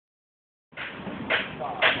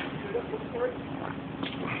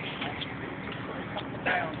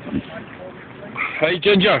Hey,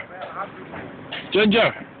 Ginger.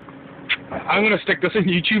 Ginger. I'm going to stick this in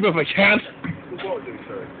YouTube if I can.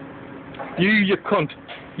 You cunt.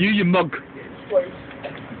 You mug.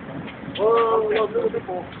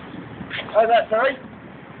 How's that, Terry?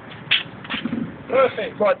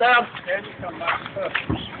 Perfect. Right down. Yeah, you come back. Perfect.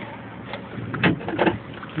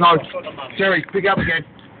 No, Terry, pick up again.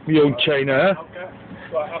 You old China, huh? Okay.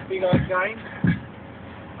 Right, up you go again.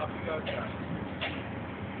 Up you go again.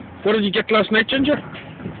 What did you get last night, Ginger?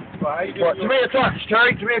 Right, give me a touch,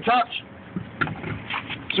 Terry. Give me a touch.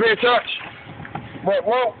 Give me a touch. Right,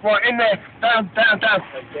 whoa, right, in there. Down.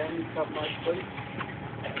 Again, you come nice, please.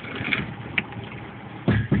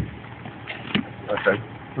 Okay.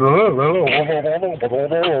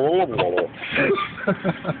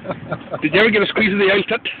 Did you ever get a squeeze of the ice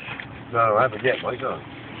tit? No, I haven't yet, mate, no.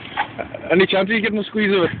 Any chance of you getting a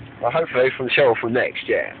squeeze of it? Well, hopefully from the show from next,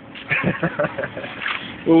 yeah.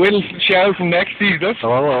 Well, we'll shower from next season.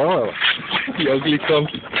 Oh. You ugly cunt.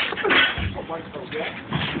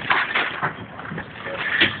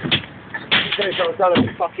 I've done a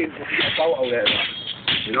fucking photo there,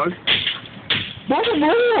 you know? It's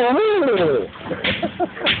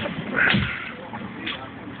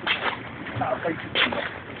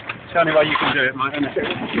the only way you can do it, mate, isn't it?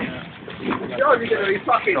 You're hardly going to be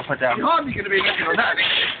fucking... You're hardly going to be looking on that.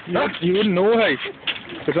 No, you wouldn't know, hey.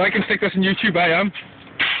 Because I can stick this on YouTube, I am.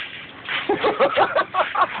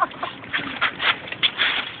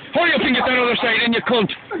 Hurry up and get that other side in, you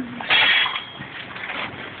cunt.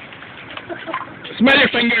 Smell your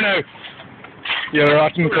finger now. You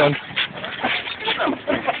rotten cunt.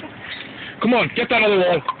 Come on, get that other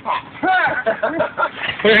wall.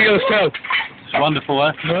 What do you think of the smell? It's wonderful,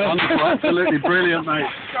 eh? Yeah. Wonderful, absolutely brilliant, mate.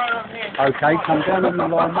 Okay, come down on the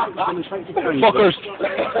line, mate. We're going to take the change. Fuckers.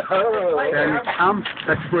 There you come.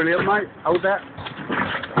 That's brilliant, mate. Hold that.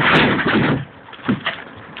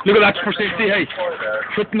 Look at that for safety, hey.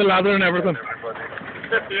 Putting the ladder and everything.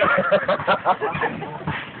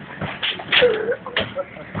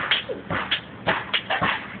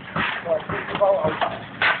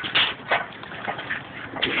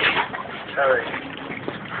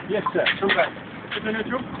 Yes, sir. Come back.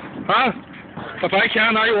 Huh? If I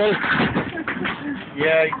can, I will.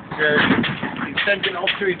 Yeah, he's sending it off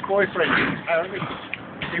to his boyfriend.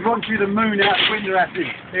 He wants you to moon out the window at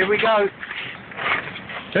him. Here we go.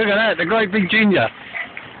 Look at that, the great big ginger.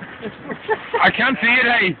 I can't see it,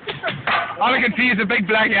 hey. All I can see is a big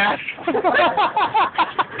black ass.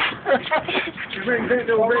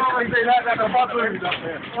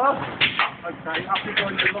 Okay, up you go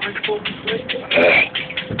into line 43.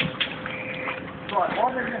 Right,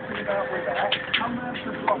 while they're messing about with that, come round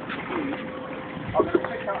to the block of keys. I'm going to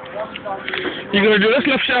pick up one side. You going to do this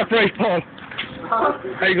lift shaft right, Paul?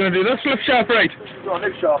 Are you going to do this lift shaft right? Got a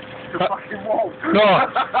lift shaft. The fucking wall. No.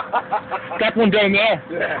 That one down there.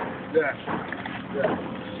 Yeah.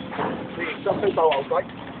 See, something so old,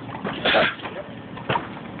 mate.